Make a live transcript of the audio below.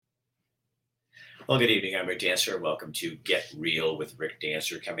Well, good evening. I'm Rick Dancer. Welcome to Get Real with Rick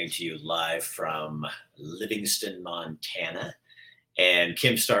Dancer, coming to you live from Livingston, Montana. And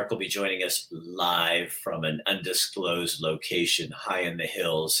Kim Stark will be joining us live from an undisclosed location high in the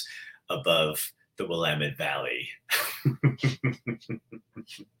hills above the Willamette Valley.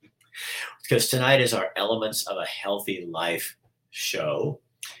 Because tonight is our Elements of a Healthy Life show.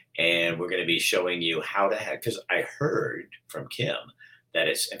 And we're going to be showing you how to have, because I heard from Kim that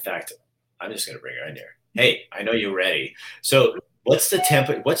it's, in fact, I'm just going to bring her in here. Hey, I know you're ready. So what's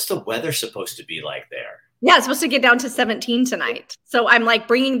the weather supposed to be like there? Yeah, it's supposed to get down to 17 tonight. So I'm like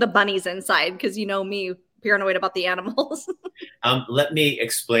bringing the bunnies inside because you know me, paranoid about the animals. Let me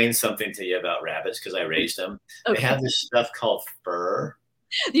explain something to you about rabbits because I raised them. Okay. They have this stuff called fur.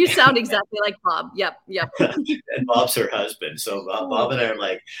 You sound exactly like Bob. Yep. And Bob's her husband. So Bob and I are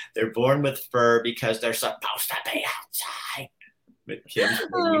like, they're born with fur because they're supposed to be outside. But Kim's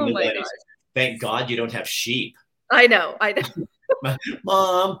thank God you don't have sheep. I know.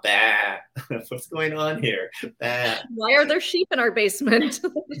 Mom, bah. What's going on here? Bah. Why are there sheep in our basement?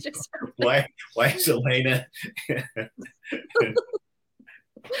 Why is Elena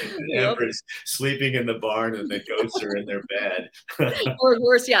Amber's sleeping in the barn and the goats are in their bed? Or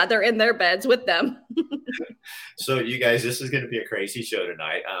worse, yeah, they're in their beds with them. So you guys, this is going to be a crazy show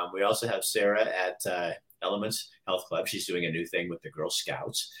tonight. We also have Sarah at Elements Health Club. She's doing a new thing with the Girl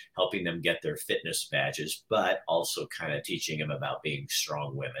Scouts, helping them get their fitness badges, but also kind of teaching them about being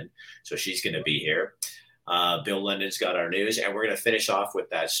strong women. So she's going to be here. Bill London's got our news, and we're going to finish off with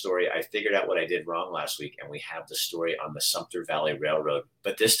that story. I figured out what I did wrong last week, and we have the story on the Sumter Valley Railroad,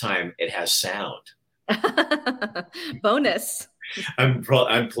 but this time it has sound. Bonus. I'm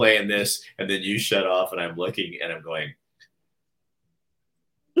playing this, and then you shut off, and I'm looking, and I'm going,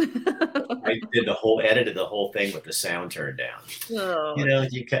 I edited the whole thing with the sound turned down. Oh. You know,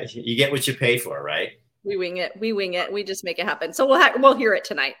 you get what you pay for, right? We wing it. We just make it happen. So we'll hear it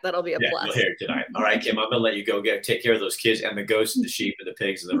tonight. That'll be a plus. We'll hear it tonight. All right, Kim, I'm going to let you go take care of those kids and the goats and the sheep and the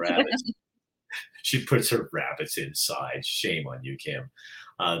pigs and the rabbits. She puts her rabbits inside. Shame on you, Kim.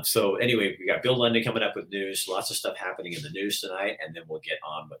 So anyway, we got Bill London coming up with news. Lots of stuff happening in the news tonight, and then we'll get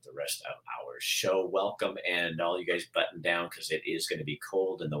on with the rest of our show. Welcome, and all you guys button down because it is going to be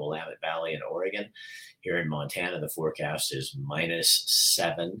cold in the Willamette Valley in Oregon. Here in Montana, the forecast is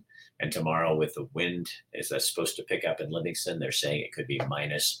 -7, and tomorrow with the wind that's supposed to pick up in Livingston, they're saying it could be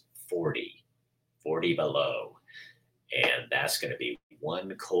 -40 below, and that's going to be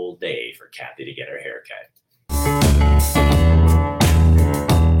one cold day for Kathy to get her haircut.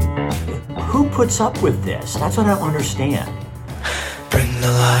 Who puts up with this? That's what I don't understand. Bring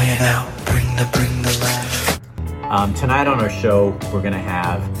the lion out. Bring the lion. Tonight on our show, we're going to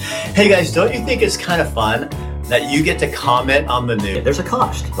have... Hey guys, don't you think it's kind of fun that you get to comment on the news? There's a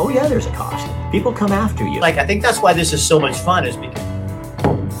cost. Oh yeah, there's a cost. People come after you. I think that's why this is so much fun is because...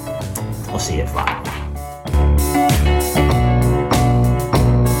 I'll see you at 5.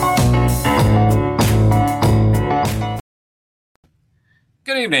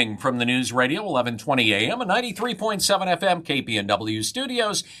 Good evening from the News Radio, 1120 AM and 93.7 FM KPNW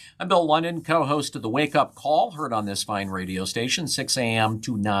studios. I'm Bill London, co-host of the Wake Up Call, heard on this fine radio station, 6 a.m.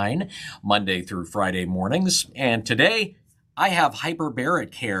 to 9, Monday through Friday mornings. And today, I have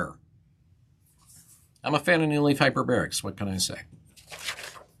hyperbaric hair. I'm a fan of New Leaf Hyperbarics. What can I say?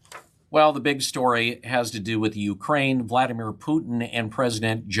 Well, the big story has to do with Ukraine, Vladimir Putin, and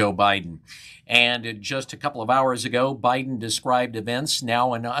President Joe Biden. And just a couple of hours ago, Biden described events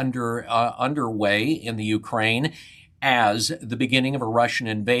now underway in the Ukraine as the beginning of a Russian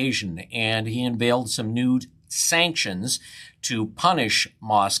invasion. And he unveiled some new sanctions to punish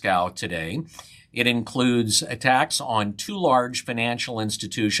Moscow today. It includes attacks on 2 large financial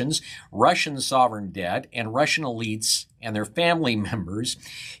institutions, Russian sovereign debt, and Russian elites and their family members.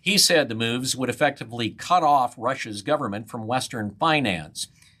 He said the moves would effectively cut off Russia's government from Western finance.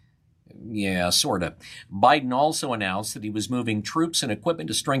 Yeah, sort of. Biden also announced that he was moving troops and equipment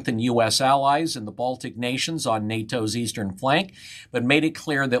to strengthen U.S. allies in the Baltic nations on NATO's eastern flank, but made it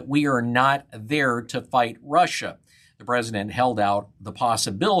clear that we are not there to fight Russia. The president held out the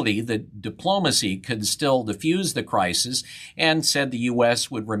possibility that diplomacy could still defuse the crisis and said the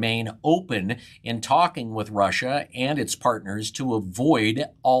U.S. would remain open in talking with Russia and its partners to avoid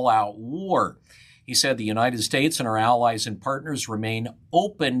all-out war. He said the United States and our allies and partners remain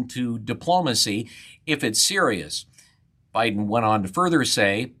open to diplomacy if it's serious. Biden went on to further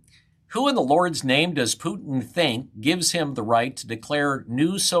say, "Who in the Lord's name does Putin think gives him the right to declare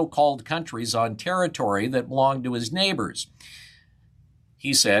new so-called countries on territory that belong to his neighbors?"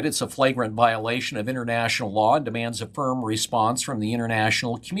 He said it's a flagrant violation of international law and demands a firm response from the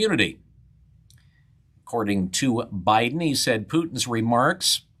international community. According to Biden, he said Putin's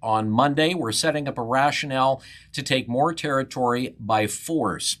remarks on Monday were setting up a rationale to take more territory by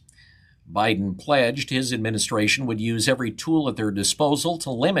force. Biden pledged his administration would use every tool at their disposal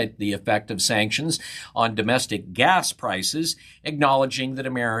to limit the effect of sanctions on domestic gas prices, acknowledging that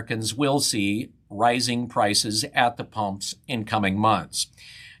Americans will see rising prices at the pumps in coming months.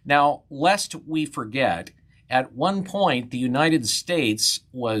 Now, lest we forget, at one point, the United States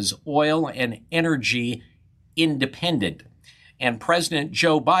was oil and energy independent, and President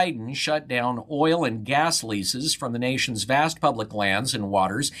Joe Biden shut down oil and gas leases from the nation's vast public lands and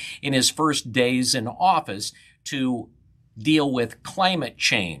waters in his first days in office to deal with climate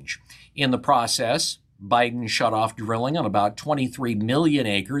change. In the process, Biden shut off drilling on about 23 million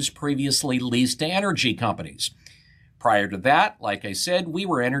acres previously leased to energy companies. Prior to that, like I said, we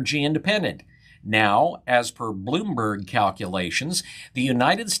were energy independent. Now, as per Bloomberg calculations, the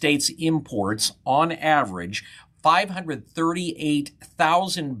United States imports, on average,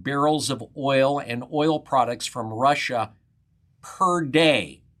 538,000 barrels of oil and oil products from Russia per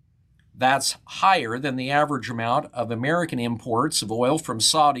day. That's higher than the average amount of American imports of oil from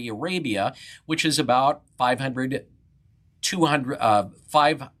Saudi Arabia, which is about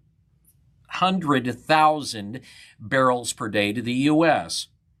 500,000 barrels per day to the U.S.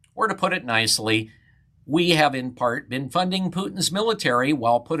 Or to put it nicely, we have in part been funding Putin's military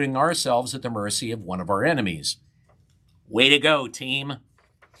while putting ourselves at the mercy of one of our enemies. Way to go, team.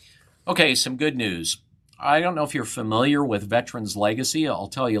 Okay, some good news. I don't know if you're familiar with Veterans Legacy. I'll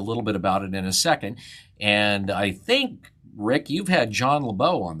tell you a little bit about it in a second. And I think, Rick, you've had John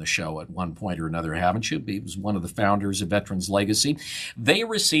LeBeau on the show at one point or another, haven't you? He was one of the founders of Veterans Legacy. They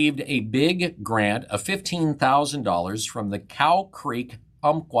received a big grant of $15,000 from the Cow Creek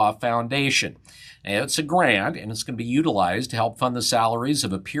Umpqua Foundation. It's a grant, and it's going to be utilized to help fund the salaries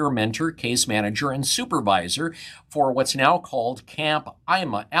of a peer mentor, case manager, and supervisor for what's now called Camp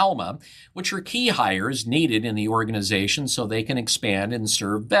Alma, which are key hires needed in the organization so they can expand and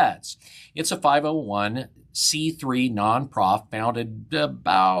serve vets. It's a 501c3 nonprofit founded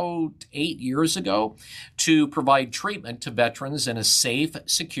about 8 years ago to provide treatment to veterans in a safe,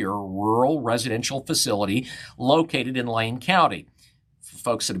 secure, rural residential facility located in Lane County.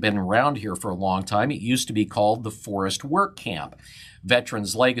 Folks that have been around here for a long time, it used to be called the Forest Work Camp.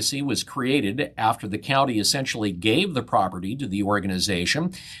 Veterans Legacy was created after the county essentially gave the property to the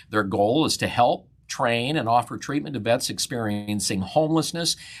organization. Their goal is to help, train, and offer treatment to vets experiencing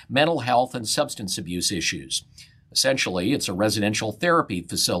homelessness, mental health, and substance abuse issues. Essentially, it's a residential therapy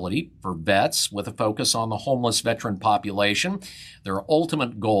facility for vets with a focus on the homeless veteran population. Their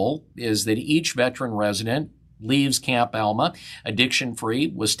ultimate goal is that each veteran resident leaves Camp Alma addiction-free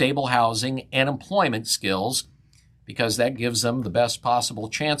with stable housing and employment skills, because that gives them the best possible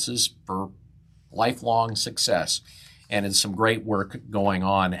chances for lifelong success. And it's some great work going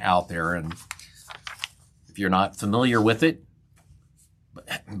on out there. And if you're not familiar with it,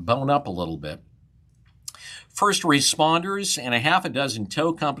 bone up a little bit. First responders and a half a dozen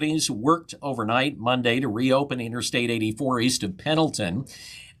tow companies worked overnight Monday to reopen Interstate 84 east of Pendleton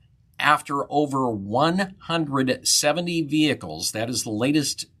after over 170 vehicles, that is the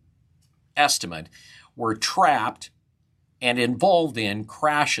latest estimate, were trapped and involved in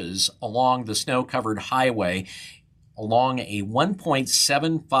crashes along the snow-covered highway along a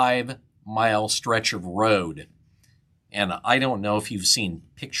 1.75-mile stretch of road. And I don't know if you've seen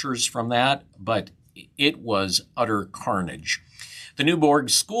pictures from that, but it was utter carnage. The Newburgh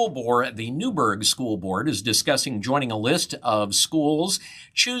School Board is discussing joining a list of schools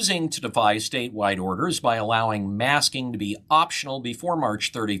choosing to defy statewide orders by allowing masking to be optional before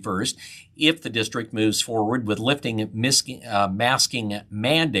March 31st if the district moves forward with lifting masking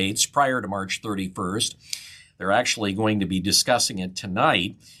mandates prior to March 31st. They're actually going to be discussing it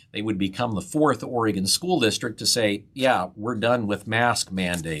tonight. They would become the fourth Oregon school district to say, yeah, we're done with mask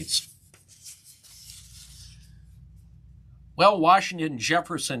mandates. Well, Washington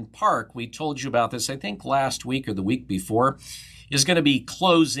Jefferson Park, we told you about this, I think last week or the week before, is going to be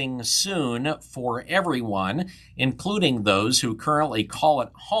closing soon for everyone, including those who currently call it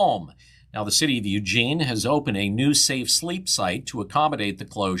home. Now, the city of Eugene has opened a new safe sleep site to accommodate the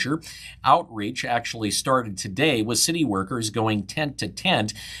closure. Outreach actually started today with city workers going tent to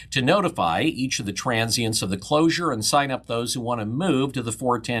tent to notify each of the transients of the closure and sign up those who want to move to the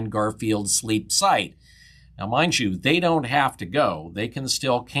 410 Garfield sleep site. Now, mind you, they don't have to go. They can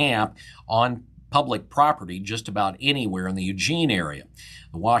still camp on public property just about anywhere in the Eugene area.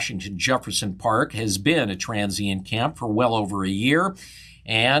 The Washington Jefferson Park has been a transient camp for well over a year,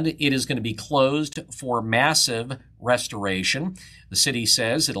 and it is going to be closed for massive restoration. The city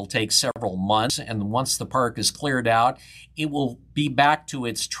says it'll take several months, and once the park is cleared out, it will be back to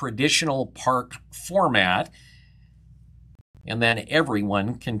its traditional park format, and then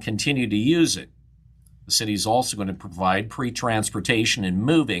everyone can continue to use it. The city is also going to provide pre-transportation and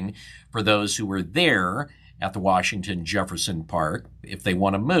moving for those who were there at the Washington Jefferson Park if they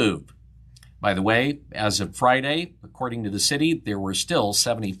want to move. By the way, as of Friday, according to the city, there were still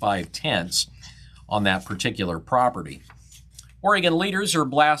 75 tents on that particular property. Oregon leaders are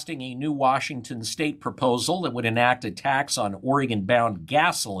blasting a new Washington state proposal that would enact a tax on Oregon-bound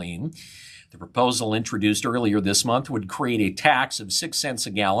gasoline. The proposal introduced earlier this month would create a tax of 6 cents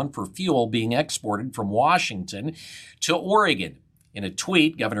a gallon for fuel being exported from Washington to Oregon. In a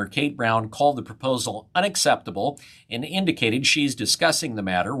tweet, Governor Kate Brown called the proposal unacceptable and indicated she's discussing the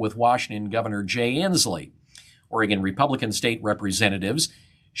matter with Washington Governor Jay Inslee. Oregon Republican state representatives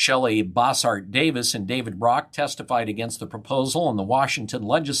Shelley Bossart-Davis and David Brock testified against the proposal in the Washington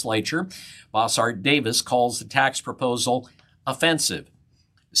legislature. Bossart-Davis calls the tax proposal offensive.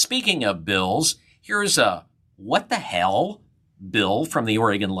 Speaking of bills, here's a what the hell bill from the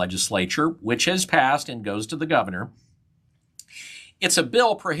Oregon legislature, which has passed and goes to the governor. It's a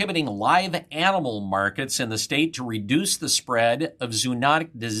bill prohibiting live animal markets in the state to reduce the spread of zoonotic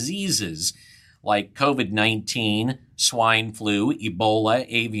diseases like COVID-19, swine flu, Ebola,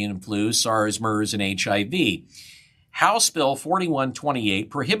 avian flu, SARS, MERS, and HIV. House Bill 4128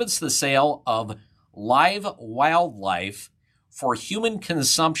 prohibits the sale of live wildlife for human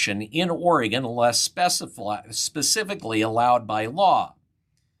consumption in Oregon unless specifically allowed by law.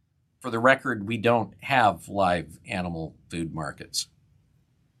 For the record, we don't have live animal food markets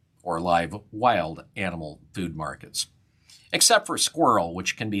or live wild animal food markets, except for squirrel,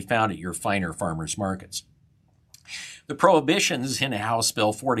 which can be found at your finer farmers markets. The prohibitions in House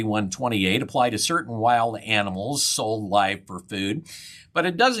Bill 4128 apply to certain wild animals sold live for food, but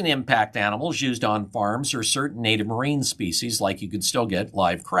it doesn't impact animals used on farms or certain native marine species, like you could still get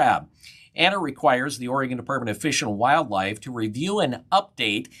live crab. And it requires the Oregon Department of Fish and Wildlife to review and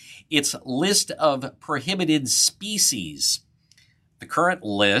update its list of prohibited species. The current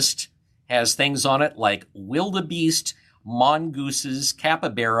list has things on it like wildebeest, mongooses,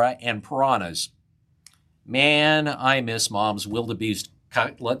 capybara, and piranhas. Man, I miss Mom's wildebeest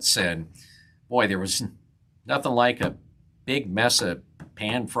cutlets, and boy, there was nothing like a big mess of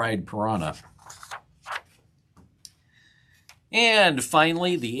pan-fried piranha. And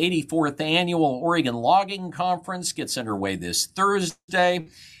finally, the 84th Annual Oregon Logging Conference gets underway this Thursday.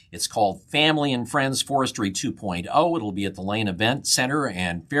 It's called Family and Friends Forestry 2.0. It'll be at the Lane Event Center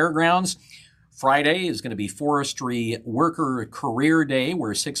and Fairgrounds. Friday is going to be Forestry Worker Career Day,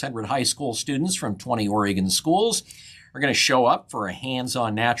 where 600 high school students from 20 Oregon schools are going to show up for a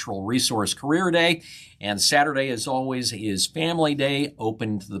hands-on natural resource career day. And Saturday, as always, is Family Day,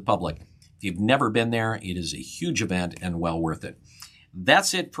 open to the public. If you've never been there, it is a huge event and well worth it.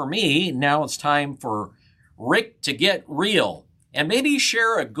 That's it for me. Now it's time for Rick to get real and maybe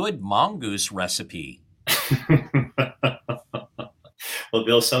share a good mongoose recipe. Well,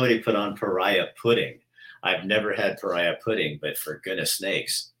 Bill, somebody put on pariah pudding. I've never had pariah pudding, but for goodness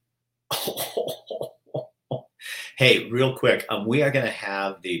sakes. Hey, real quick, we are going to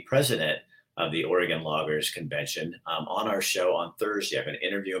have the president of the Oregon Loggers Convention on our show on Thursday. I'm going to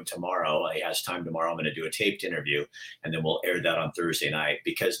interview him tomorrow. He has time tomorrow. I'm going to do a taped interview, and then we'll air that on Thursday night,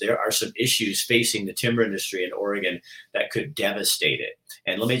 because there are some issues facing the timber industry in Oregon that could devastate it.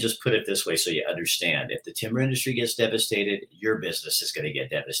 And let me just put it this way so you understand. If the timber industry gets devastated, your business is going to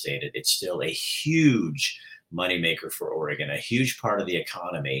get devastated. It's still a huge moneymaker for Oregon, a huge part of the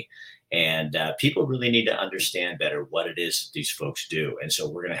economy. And people really need to understand better what it is these folks do. And so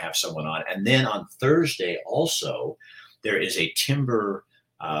we're going to have someone on. And then on Thursday also, there is a timber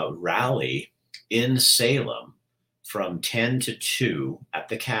rally in Salem from 10 to 2 at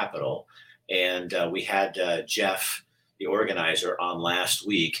the Capitol. And we had Jeff, the organizer, on last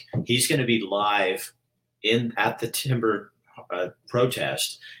week. He's going to be live at the timber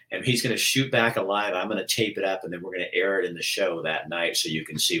protest, and he's going to shoot back a live. I'm going to tape it up, and then we're going to air it in the show that night so you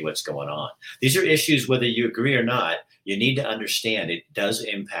can see what's going on. These are issues, whether you agree or not, you need to understand it does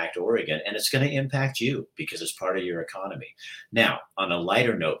impact Oregon, and it's going to impact you because it's part of your economy. Now, on a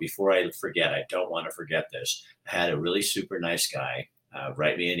lighter note, before I forget, I don't want to forget this. I had a really super nice guy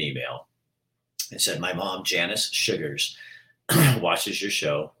write me an email and said, my mom, Janice Sugars, watches your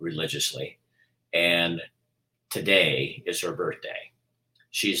show religiously, and today is her birthday.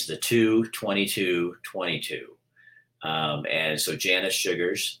 She's the 2/22/22. And so Janice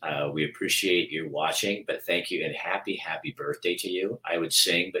Sugars, we appreciate you watching, but thank you and happy birthday to you. I would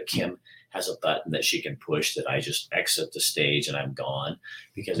sing, but Kim has a button that she can push that I just exit the stage and I'm gone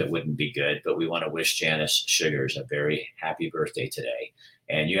because it wouldn't be good. But we want to wish Janice Sugars a very happy birthday today.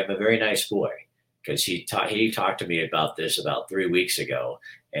 And you have a very nice boy, because he talked to me about this about 3 weeks ago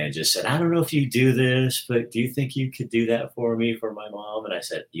and just said, I don't know if you do this, but do you think you could do that for me, for my mom? And I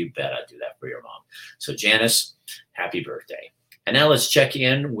said, you bet I'd do that for your mom. So Janice, happy birthday. And now let's check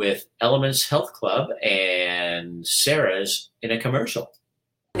in with Elements Health Club, and Sarah's in a commercial.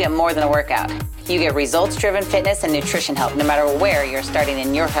 You get more than a workout. You get results-driven fitness and nutrition help no matter where you're starting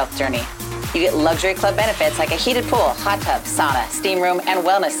in your health journey. You get luxury club benefits like a heated pool, hot tub, sauna, steam room, and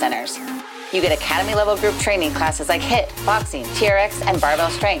wellness centers. You get academy-level group training classes like HIIT, boxing, TRX, and barbell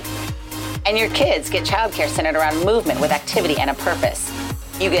strength. And your kids get childcare centered around movement with activity and a purpose.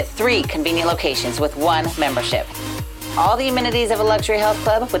 You get 3 convenient locations with 1 membership. All the amenities of a luxury health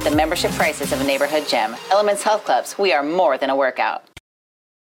club with the membership prices of a neighborhood gym. Elements Health Clubs, we are more than a workout.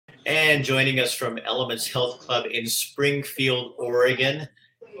 And joining us from Elements Health Club in Springfield, Oregon.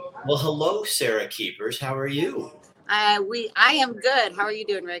 Well, hello, Sarah Keepers. How are you? I am good. How are you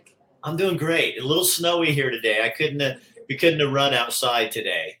doing, Rick? I'm doing great. A little snowy here today. We couldn't have run outside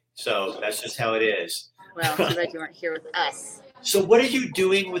today. So that's just how it is. Well, too bad you weren't here with us. So what are you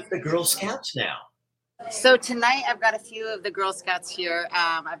doing with the Girl Scouts now? So tonight I've got a few of the Girl Scouts here.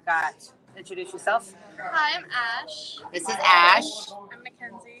 Introduce yourself. Hi, I'm Ash. This is Ash. I'm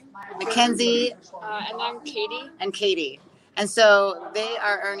Mackenzie. Mackenzie. And I'm Katie. And Katie. And so they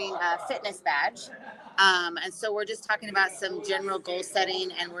are earning a fitness badge. And so we're just talking about some general goal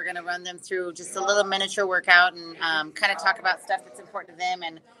setting, and we're going to run them through just a little miniature workout and kind of talk about stuff that's important to them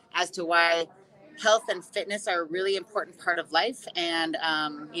and as to why health and fitness are a really important part of life. And,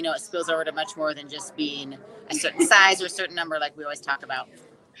 it spills over to much more than just being a certain size or a certain number like we always talk about.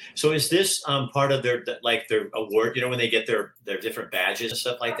 So is this part of their award, when they get their different badges and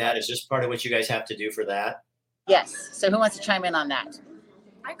stuff like that? Is this part of what you guys have to do for that? Yes. So who wants to chime in on that?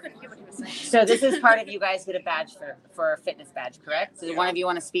 I couldn't hear what he was saying. So this is part of you guys get a badge for a fitness badge, correct? So one of you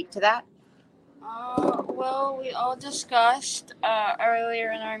want to speak to that? Well, we all discussed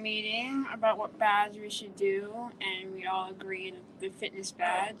earlier in our meeting about what badge we should do, and we all agreed the fitness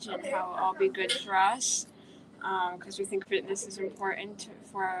badge and how it'll all be good for us, because we think fitness is important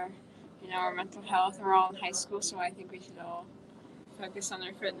for our mental health. We're all in high school, so I think we should all focus on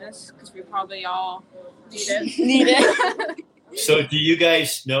our fitness because we probably all need it. So do you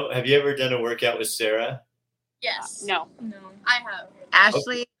guys know, have you ever done a workout with Sarah? Yes. No. I have.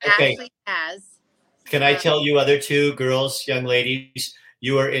 Ashley has. Can I tell you other 2 girls, young ladies,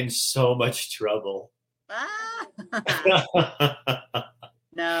 you are in so much trouble.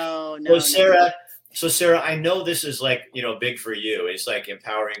 No. So Sarah, I know this is big for you. It's like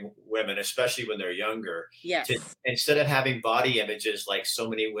empowering women, especially when they're younger. Yes. Instead of having body images like so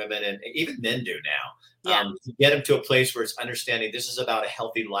many women and even men do now. Yeah. To get them to a place where it's understanding this is about a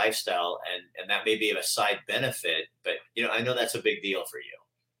healthy lifestyle and that may be a side benefit, but I know that's a big deal for you.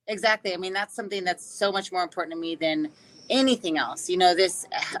 Exactly. I mean, that's something that's so much more important to me than anything else. This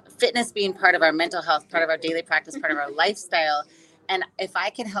fitness being part of our mental health, part of our daily practice, part of our lifestyle. And if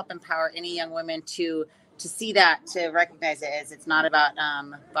I can help empower any young women to see that, to recognize it as it's not about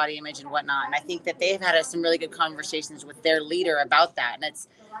body image and whatnot. And I think that they've had some really good conversations with their leader about that. And it's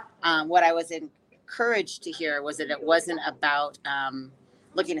what I was encouraged to hear was that it wasn't about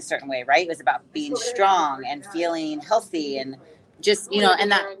looking a certain way, right? It was about being strong and feeling healthy and just,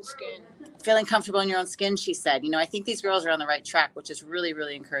 and that feeling comfortable in your own skin, she said. I think these girls are on the right track, which is really,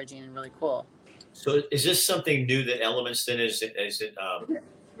 really encouraging and really cool. So is this something new that Elements then is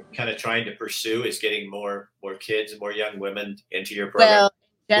kind of trying to pursue, is getting more kids and more young women into your program? Well,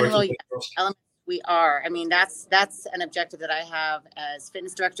 in general, yes, Elements, we are. I mean, that's an objective that I have as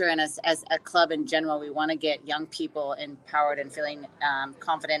fitness director and as a club in general. We want to get young people empowered and feeling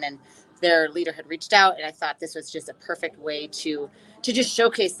confident, and their leader had reached out, and I thought this was just a perfect way to just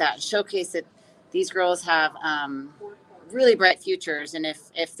showcase that these girls have really bright futures. And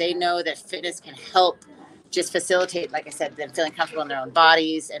if they know that fitness can help just facilitate, like I said, them feeling comfortable in their own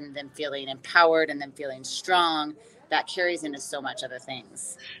bodies and them feeling empowered and them feeling strong, that carries into so much other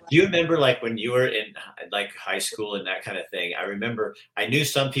things. Do you remember when you were in high school and that kind of thing? I remember I knew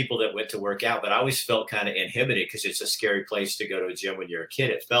some people that went to work out, but I always felt kind of inhibited because it's a scary place to go to a gym when you're a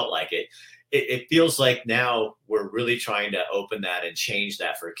kid. It felt like it. It feels like now we're really trying to open that and change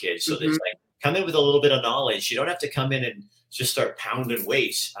that for kids. So there's come in with a little bit of knowledge. You don't have to come in and just start pounding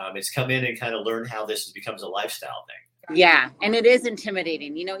weights. It's come in and kind of learn how this becomes a lifestyle thing. Yeah. And it is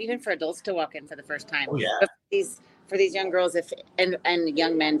intimidating, even for adults to walk in for the first time. Oh, yeah. But these for these young girls, and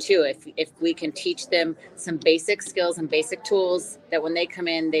young men too, if we can teach them some basic skills and basic tools, that when they come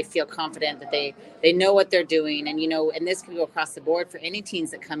in, they feel confident that they know what they're doing. And, and this can go across the board for any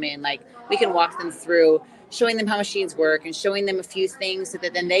teens that come in. Like, we can walk them through showing them how machines work and showing them a few things so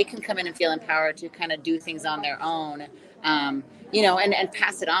that then they can come in and feel empowered to kind of do things on their own. And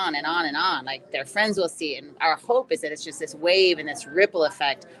pass it on and on and on. Like, their friends will see it. And our hope is that it's just this wave and this ripple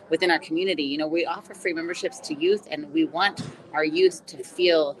effect within our community. We offer free memberships to youth, and we want our youth to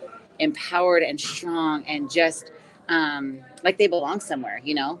feel empowered and strong and just like they belong somewhere,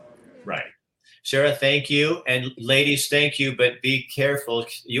 Right. Sarah, thank you. And ladies, thank you. But be careful.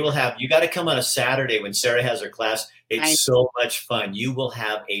 You got to come on a Saturday when Sarah has her class. It's so much fun. You will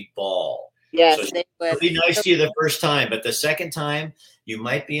have a ball. Yes, so it'll be nice to you the first time, but the second time you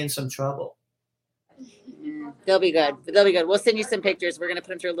might be in some trouble. They'll be good. We'll send you some pictures. We're going to put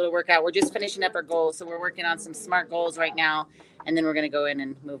them through a little workout. We're just finishing up our goals, so we're working on some SMART goals right now, and then we're going to go in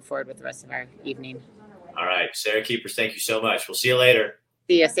and move forward with the rest of our evening. All right, Sarah Keepers, thank you so much. We'll see you later.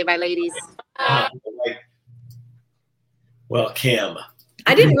 See ya. Say bye, ladies. Well, Kim,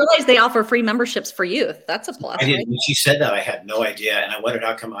 I didn't realize they offer free memberships for youth. That's a plus. I didn't. When she said that, I had no idea, and I wondered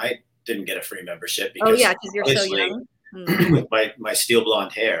how come I didn't get a free membership. Because you're so young. With my steel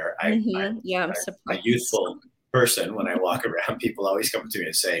blonde hair, I'm surprised. A youthful person. When I walk around, people always come to me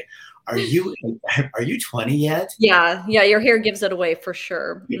and say, "Are you 20 yet?" Yeah. Your hair gives it away for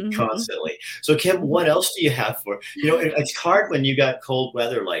sure. Constantly. So, Kim, what else do you have for? It's hard when you got cold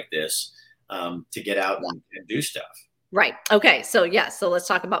weather like this to get out and do stuff. Right. Okay. So let's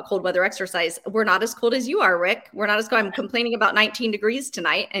talk about cold weather exercise. We're not as cold as you are, Rick. We're not as cold. I'm complaining about 19 degrees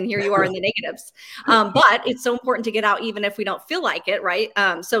tonight, and here you are in the negatives. But it's so important to get out even if we don't feel like it, right?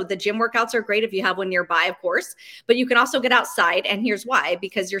 So the gym workouts are great if you have one nearby, of course, but you can also get outside. And here's why,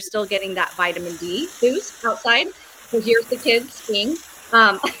 because you're still getting that vitamin D boost outside. So here's the kids skiing,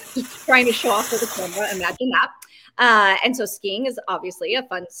 trying to show off for the camera. Imagine that. And so skiing is obviously a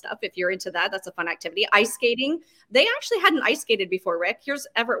fun stuff. If you're into that, that's a fun activity. Ice skating. They actually hadn't ice skated before, Rick. Here's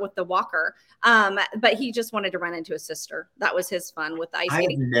Everett with the walker. But he just wanted to run into his sister. That was his fun with the ice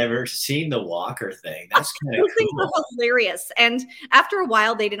skating. I've never seen the walker thing. That's kind of Those things are hilarious. And after a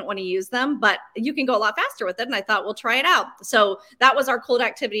while, they didn't want to use them, but you can go a lot faster with it. And I thought, we'll try it out. So that was our cold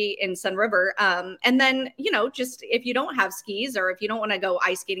activity in Sun River. And then, just if you don't have skis or if you don't want to go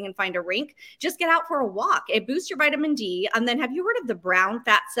ice skating and find a rink, just get out for a walk. It boosts your vitamin D. And then have you heard of the brown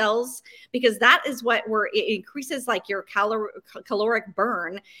fat cells? Because that is what it increases like your caloric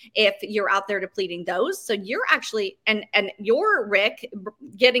burn if you're out there depleting those. So you're actually, and you're, Rick,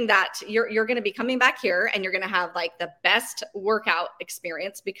 getting that, you're going to be coming back here and you're going to have like the best workout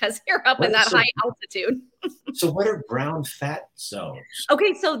experience because you're up in that high altitude. So what are brown fat zones?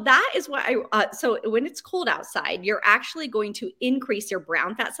 Okay, so that is what so when it's cold outside, you're actually going to increase your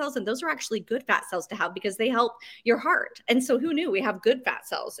brown fat cells. And those are actually good fat cells to have because they help your heart. And so who knew we have good fat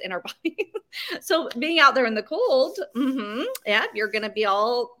cells in our body? So being out there in the cold, you're going to be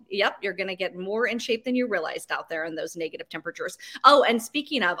you're going to get more in shape than you realized out there in those negative temperatures. Oh, and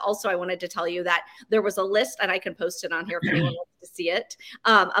speaking of, also, I wanted to tell you that there was a list, and I can post it on here if anyone wants to see it,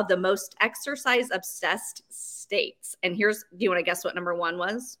 of the most exercise obsessed states. And do you want to guess what number one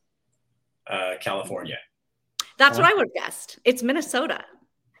was? California. That's what I would have guessed. It's Minnesota.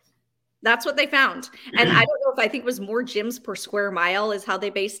 That's what they found. And I don't know if I think it was more gyms per square mile is how they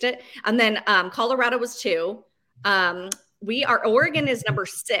based it. And then Colorado was 2. Oregon is number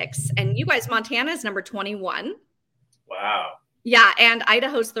 6. And you guys, Montana is number 21. Wow. Yeah. And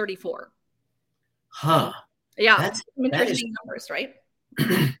Idaho's 34. Huh. Yeah. That's interesting numbers, right?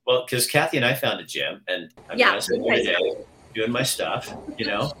 Well, because Kathy and I found a gym and I'm doing my stuff,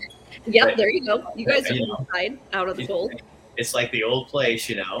 Yep, there you go. You guys are inside, out of the cold. It's like the old place,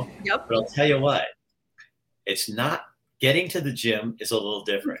 Yep. But I'll tell you what, it's not getting to the gym is a little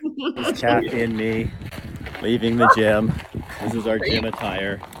different. It's Kathy and me leaving the gym. This is our gym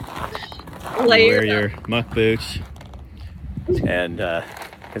attire. You wear your muck boots, and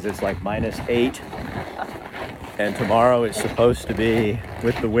because it's like -8, and tomorrow it's supposed to be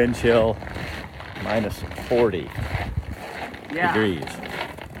with the wind chill -40 degrees.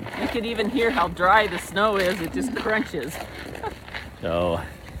 You can even hear how dry the snow is. It just crunches. So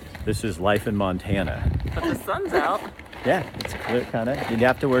this is life in Montana. But the sun's out. Yeah, it's clear kind of. You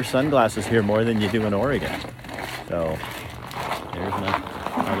have to wear sunglasses here more than you do in Oregon. So there's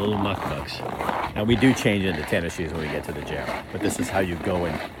our little muck bucks. Now we do change into tennis shoes when we get to the gym, but this is how you go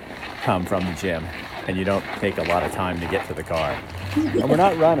and come from the gym, and you don't take a lot of time to get to the car. And we're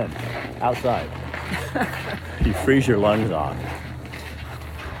not running outside. You freeze your lungs off.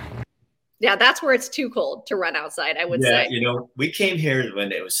 Yeah, that's where it's too cold to run outside, I would say. We came here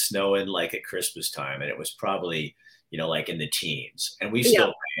when it was snowing like at Christmas time, and it was probably, like in the teens, and we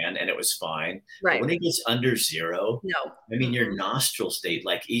still ran and it was fine. Right. But when it gets under zero, no. I mean, your nostrils stay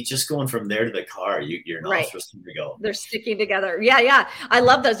like just going from there to the car, your nostrils seem to go. They're sticking together. Yeah. I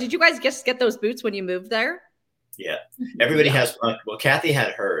love those. Did you guys just get those boots when you moved there? Yeah. Everybody has, well, Kathy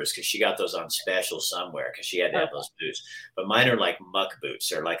had hers because she got those on special somewhere because she had to have those boots. But mine are like muck boots.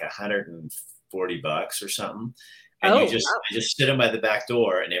 They're like $140 or something. And you just sit them by the back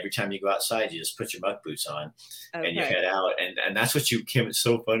door, and every time you go outside, you just put your muck boots on and you head out. And that's what Kim, it's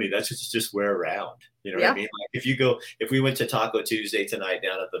so funny. That's what you just wear around. You know what I mean? Like if we went to Taco Tuesday tonight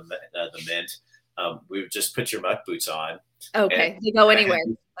down at the Mint, we would just put your muck boots on. Okay. You go anywhere.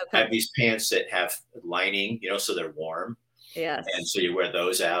 I have these pants that have lining, so they're warm. Yes. And so you wear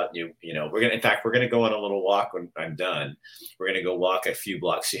those out. We're gonna go on a little walk when I'm done. We're gonna go walk a few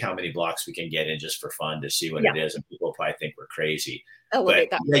blocks, see how many blocks we can get in just for fun to see what it is. And people probably think we're crazy.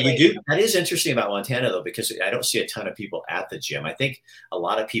 You do. That is interesting about Montana though, because I don't see a ton of people at the gym. I think a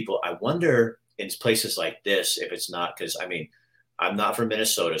lot of people. I wonder in places like this if it's not because I'm not from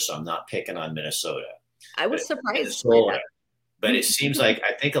Minnesota, so I'm not picking on Minnesota. I was surprised. But it seems like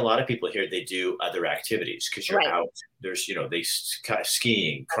I think a lot of people here, they do other activities because you're out. There's, they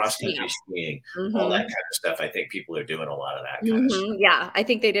skiing, cross-country skiing, all that kind of stuff. I think people are doing a lot of that kind of stuff. Yeah, I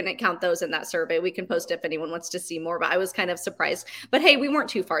think they didn't count those in that survey. We can post if anyone wants to see more, but I was kind of surprised. But hey, we weren't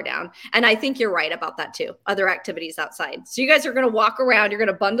too far down. And I think you're right about that too. Other activities outside. So you guys are going to walk around. You're going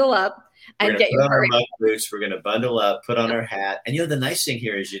to bundle up and get your hair. Muck boots. We're going to bundle up, put on our hat. And the nice thing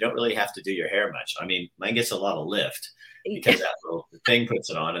here is you don't really have to do your hair much. I mean, mine gets a lot of lift. Because that little thing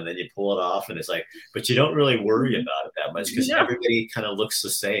puts it on and then you pull it off and it's like, but you don't really worry about it that much because everybody kind of looks the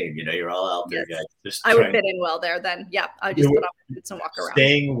same. You're all out there, guys. I would fit in well there then. Yeah. I just put on boots and walk around.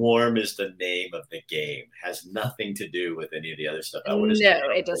 Staying warm is the name of the game. Has nothing to do with any of the other stuff. No,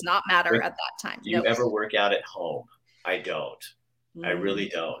 it does not matter at that time. Do you ever work out at home? I don't. I really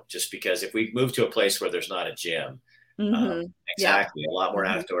don't. Just because if we move to a place where there's not a gym, exactly. A lot more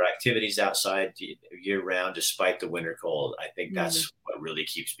outdoor activities outside year round, despite the winter cold. I think that's what really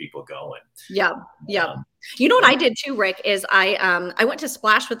keeps people going. Yeah. You know what I did too, Rick, is I went to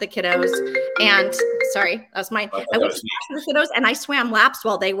Splash with the kiddos and sorry, that's mine. I went to Splash with the kiddos and I swam laps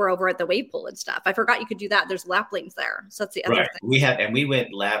while they were over at the wave pool and stuff. I forgot you could do that. There's lap lanes there. So that's the other thing. We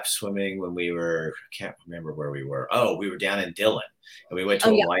went lap swimming when we were, I can't remember where we were. Oh, we were down in Dillon. And we went to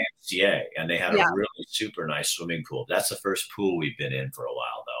a YMCA and they had a really super nice swimming pool. That's the first pool we've been in for a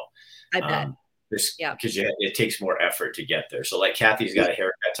while, though. I bet. Because it takes more effort to get there. So like Kathy's got a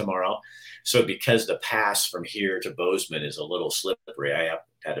haircut tomorrow. So because the pass from here to Bozeman is a little slippery, I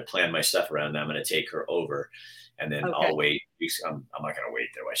had to plan my stuff around. I'm going to take her over and then I'll wait. I'm not going to wait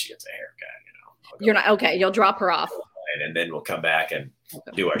there while she gets a haircut. You're not okay. You'll drop her off. And then we'll come back and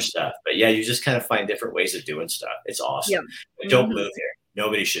do our stuff. But yeah, you just kind of find different ways of doing stuff. It's awesome. But don't move here.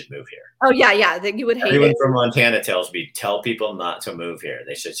 Nobody should move here. Oh yeah. You would hate Everyone from Montana tells me, tell people not to move here.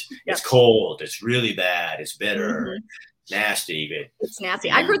 They said it's cold. It's really bad. It's bitter. Nasty. It's nasty.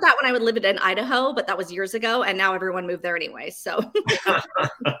 I heard that when I would live in Idaho, but that was years ago. And now everyone moved there anyway. So.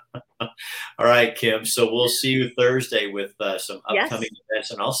 All right, Kim. So we'll see you Thursday with some upcoming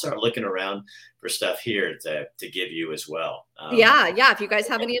events, and I'll start looking around for stuff here to give you as well. If you guys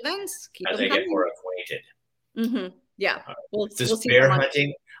have any events, keep as them I coming. get more acquainted. Yeah. We'll see bear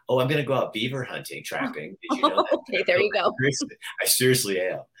hunting. Oh, I'm going to go out beaver hunting, trapping. Did you know that? Okay, there you go. I seriously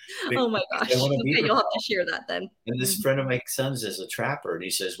am. Oh my gosh. Okay, you'll have to share that then. And this friend of my son's is a trapper, and he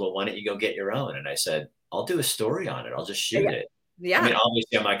says, well, why don't you go get your own? And I said, I'll do a story on it. I'll just shoot it. Yeah. I mean,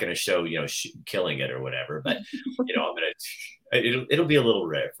 obviously, I'm not going to show, killing it or whatever, but, I'm going to, it'll be a little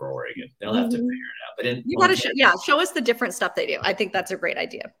rare for Oregon. They'll have to figure it out. But you got to show us the different stuff they do. I think that's a great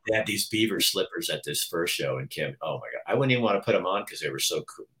idea. They had these beaver slippers at this first show, and Kim, oh my God, I wouldn't even want to put them on because they were so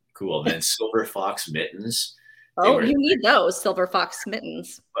cool. And then silver fox mittens. Oh, you need those silver fox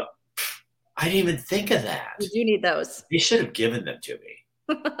mittens. I didn't even think of that. You do need those. They should have given them to me.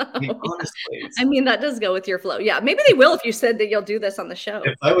 I mean, honestly. That does go with your flow. Yeah, maybe they will if you said that you'll do this on the show.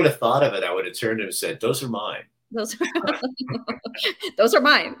 If I would have thought of it, I would have turned and said, those are mine. Those are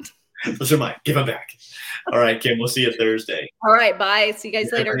mine. Those are mine. Give them back. All right, Kim, we'll see you Thursday. All right, bye. See you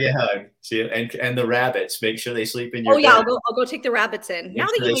guys later. Yeah, see you. And the rabbits, make sure they sleep in your bed. I'll go take the rabbits in. Now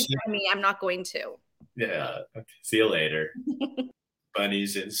that you make fun of me, I'm not going to. Yeah, okay. See you later.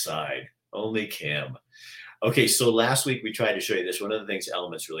 Bunnies inside. Only Kim. Okay, so last week we tried to show you this. One of the things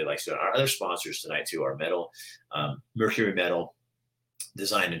Elements really likes doing. Our other sponsors tonight too are Metal, Mercury Metal,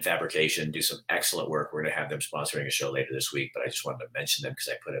 Design and Fabrication do some excellent work. We're going to have them sponsoring a show later this week, but I just wanted to mention them because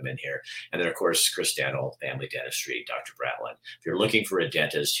I put them in here. And then, of course, Chris Daniel, Family Dentistry, Dr. Bratlin. If you're looking for a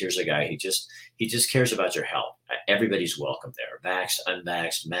dentist, here's a guy. He just cares about your health. Everybody's welcome there. Vaxxed,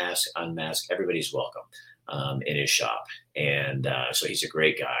 unvaxxed, masked, unmasked. Everybody's welcome in his shop. And so he's a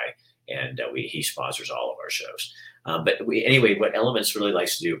great guy, and he sponsors all of our shows. Anyway, what Elements really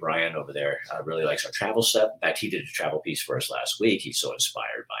likes to do, Brian over there really likes our travel stuff. In fact, he did a travel piece for us last week. He's so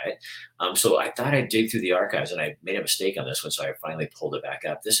inspired by it. So I thought I'd dig through the archives, and I made a mistake on this one, so I finally pulled it back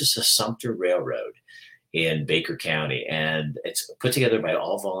up. This is the Sumter Railroad in Baker County, and it's put together by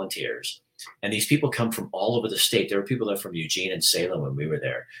all volunteers. And these people come from all over the state. There were people that are from Eugene and Salem when we were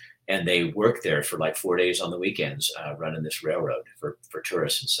there. And they work there for like 4 days on the weekends, running this railroad for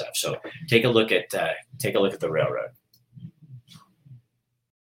tourists and stuff. So take a look at the railroad.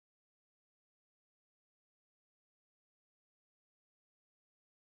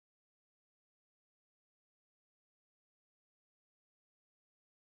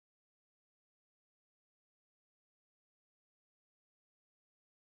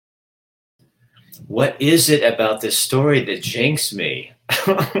 What is it about this story that jinxed me?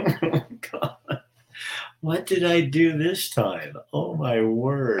 God. What did I do this time? Oh my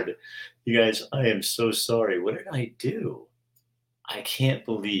word. You guys, I am so sorry. What did I do? I can't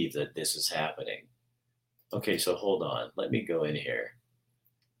believe that this is happening. Okay, so hold on. Let me go in here.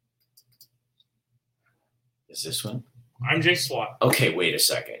 Is this one? I'm Jay Swat. Okay, wait a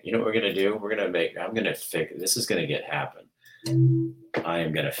second. You know what we're going to do? I'm going to fix, this is going to happen. I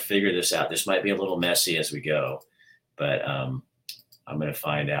am going to figure this out. This might be a little messy as we go, but I'm going to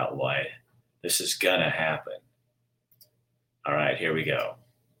find out why this is going to happen. All right, here we go.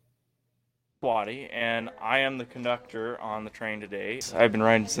 Swati, and I am the conductor on the train today. I've been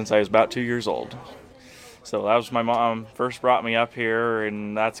riding since I was about 2 years old. So that was my mom first brought me up here,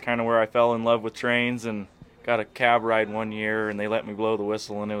 and that's kind of where I fell in love with trains and got a cab ride one year, and they let me blow the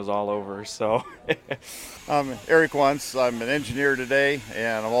whistle, and it was all over. So I'm Eric Once. I'm an engineer today,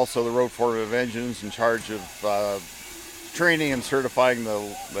 and I'm also the road foreman of engines in charge of training and certifying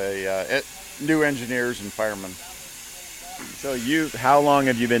the new engineers and firemen. So how long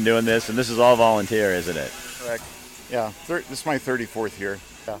have you been doing this? And this is all volunteer, isn't it? Correct. Yeah, this is my 34th year.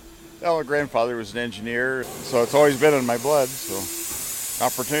 Yeah. Well, my grandfather was an engineer, so it's always been in my blood. So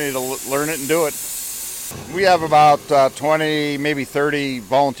opportunity to learn it and do it. We have about 20, maybe 30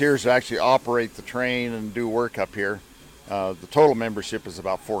 volunteers that actually operate the train and do work up here. The total membership is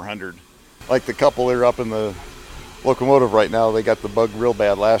about 400. Like the couple that are up in the locomotive right now, they got the bug real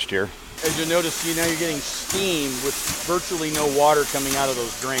bad last year. As you'll notice, now you're getting steam with virtually no water coming out of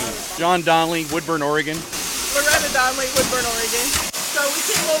those drains. John Donnelly, Woodburn, Oregon. Loretta Donnelly, Woodburn, Oregon. So we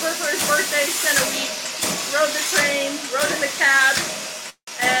came over for his birthday, spent a week, rode the train, rode in the cab,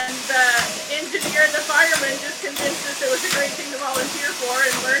 and the engineer and the fireman just convinced us it was a great thing to volunteer for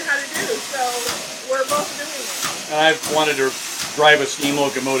and learn how to do. So we're both doing it. I've wanted to drive a steam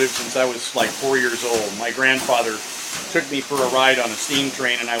locomotive since I was like 4 years old. My grandfather took me for a ride on a steam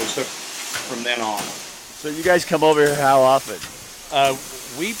train, and I was hooked from then on. So you guys come over here how often?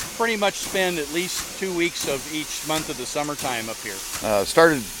 We pretty much spend at least 2 weeks of each month of the summertime up here.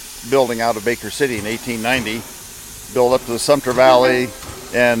 Started building out of Baker City in 1890, built up to the Sumter Valley,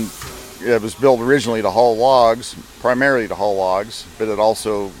 and it was built originally to haul logs, primarily to haul logs, but it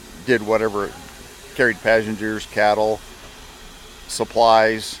also did whatever, carried passengers, cattle,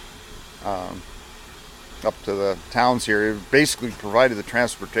 supplies, up to the towns here. It basically provided the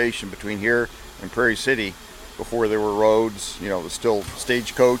transportation between here and Prairie City before there were roads. It was still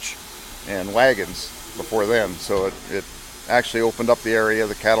stagecoach and wagons before then. So it actually opened up the area.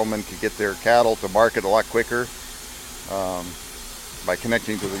 The cattlemen could get their cattle to market a lot quicker by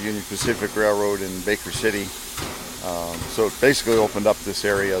connecting to the Union Pacific Railroad in Baker City. So it basically opened up this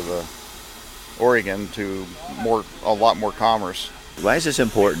area of the Oregon to a lot more commerce. Why is this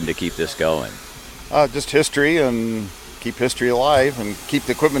important to keep this going? Just history, and keep history alive and keep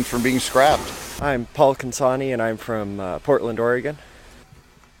the equipment from being scrapped. I'm Paul Consani, and I'm from Portland, Oregon.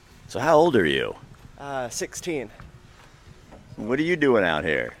 So how old are you? 16. What are you doing out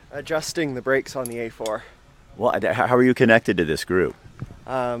here? Adjusting the brakes on the A4. Well, how are you connected to this group?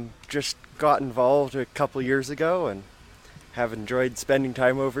 Just got involved a couple years ago and have enjoyed spending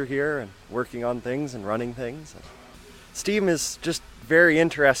time over here and working on things and running things. Steam is just very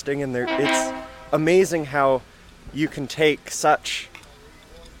interesting, and it's amazing how you can take such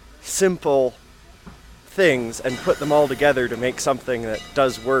simple things and put them all together to make something that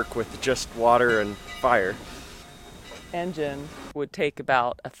does work with just water and fire. engine would take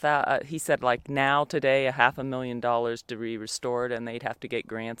about he said like now today $500,000 to be restored, and they'd have to get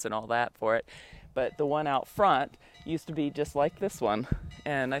grants and all that for it. But the one out front used to be just like this one,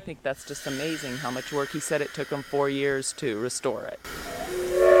 and I think that's just amazing how much work. He said it took him 4 years to restore it.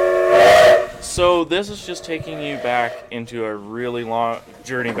 So this is just taking you back into a really long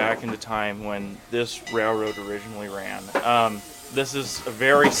journey back into time when this railroad originally ran. This is a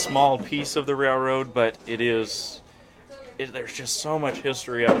very small piece of the railroad, but there's just so much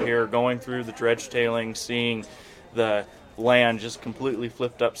history up here, going through the dredge tailing, seeing the land just completely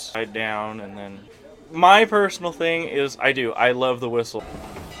flipped upside down. And then my personal thing is I love the whistle.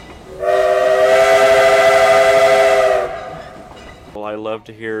 I love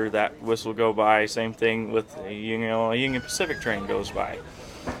to hear that whistle go by. Same thing with a Union Pacific train goes by.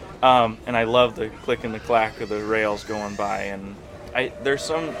 And I love the click and the clack of the rails going by. And there's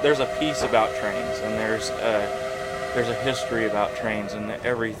a piece about trains, and there's a history about trains and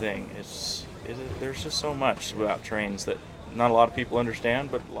everything. There's just so much about trains that not a lot of people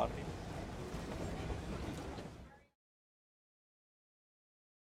understand, but a lot of people.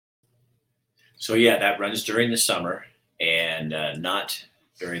 So yeah, that runs during the summer and not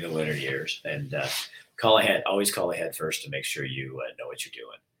during the winter years. And always call ahead first to make sure you know what you're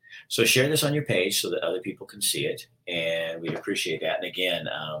doing. So share this on your page so that other people can see it, and we'd appreciate that. And again,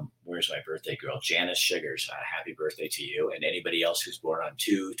 where's my birthday girl? Janice Sugars, happy birthday to you, and anybody else who's born on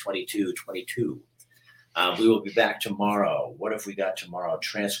 2/22/22. We will be back tomorrow. What have we got tomorrow?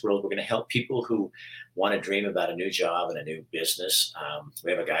 Transworld. We're going to help people who want to dream about a new job and a new business.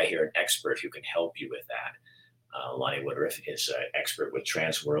 We have a guy here, an expert, who can help you with that. Lonnie Woodruff is an expert with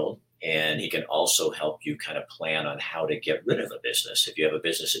Transworld, and he can also help you kind of plan on how to get rid of a business. If you have a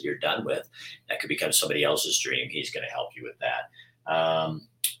business that you're done with, that could become somebody else's dream. He's going to help you with that.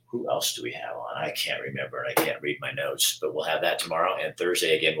 Who else do we have on? I can't remember. I can't read my notes, but we'll have that tomorrow. And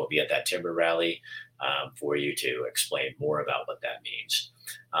Thursday, again, we'll be at that timber rally for you to explain more about what that means.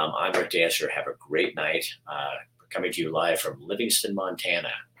 I'm Rick Dancer. Have a great night. Coming to you live from Livingston,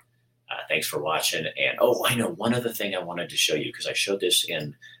 Montana. Thanks for watching. And I know one other thing I wanted to show you, because I showed this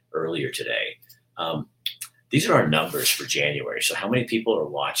in earlier today. These are our numbers for January. So how many people are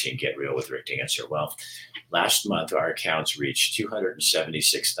watching Get Real with Rick Dancer? Well, last month our accounts reached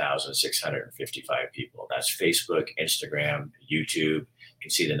 276,655 people. That's Facebook, Instagram, YouTube. You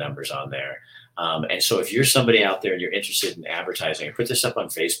can see the numbers on there. And so if you're somebody out there and you're interested in advertising, I put this up on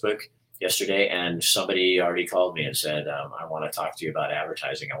Facebook yesterday, and somebody already called me and said, I want to talk to you about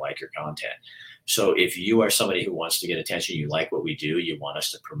advertising. I like your content. So if you are somebody who wants to get attention, you like what we do, you want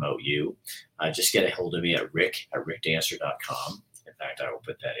us to promote you, just get a hold of me at rick@rickdancer.com. In fact, I will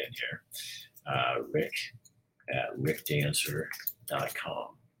put that in here,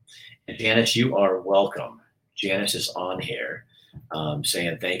 rick@rickdancer.com. And Janice, you are welcome. Janice is on here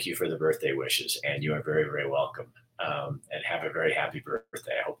saying thank you for the birthday wishes, and you are very, very welcome. And have a very happy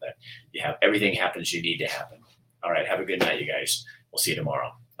birthday. I hope that you have everything happens you need to happen. All right. Have a good night, you guys. We'll see you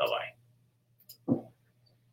tomorrow. Bye-bye.